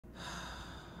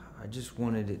I just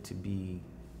wanted it to be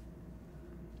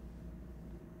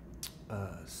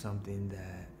something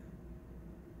that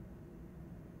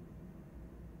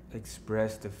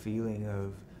expressed the feeling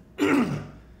of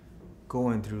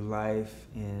going through life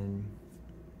and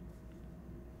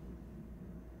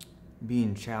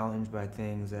being challenged by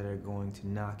things that are going to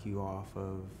knock you off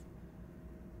of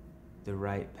the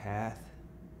right path,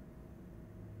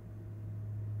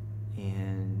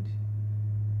 and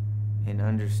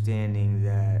understanding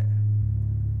that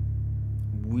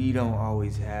we don't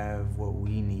always have what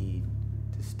we need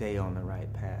to stay on the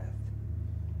right path.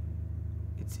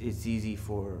 It's easy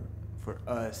for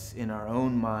us in our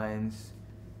own minds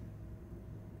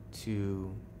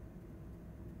to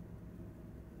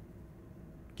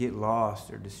get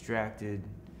lost or distracted,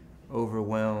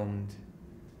 overwhelmed,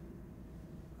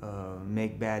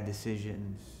 make bad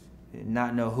decisions,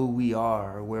 not know who we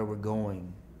are or where we're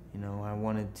going. You know, I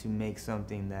wanted to make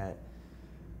something that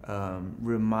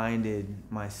reminded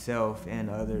myself and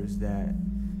others that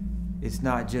it's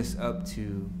not just up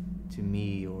to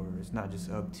me, or it's not just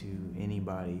up to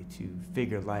anybody to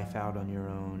figure life out on your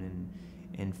own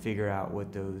and figure out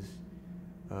what those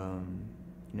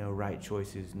right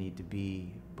choices need to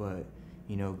be. But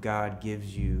God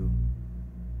gives you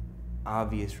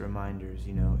obvious reminders.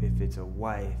 If it's a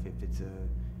wife, if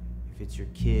it's your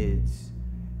kids,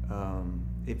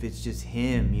 if it's just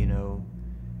Him,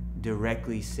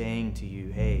 directly saying to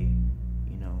you, hey,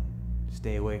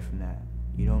 stay away from that.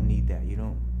 You don't need that.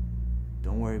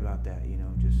 Don't worry about that.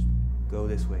 Just go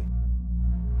this way.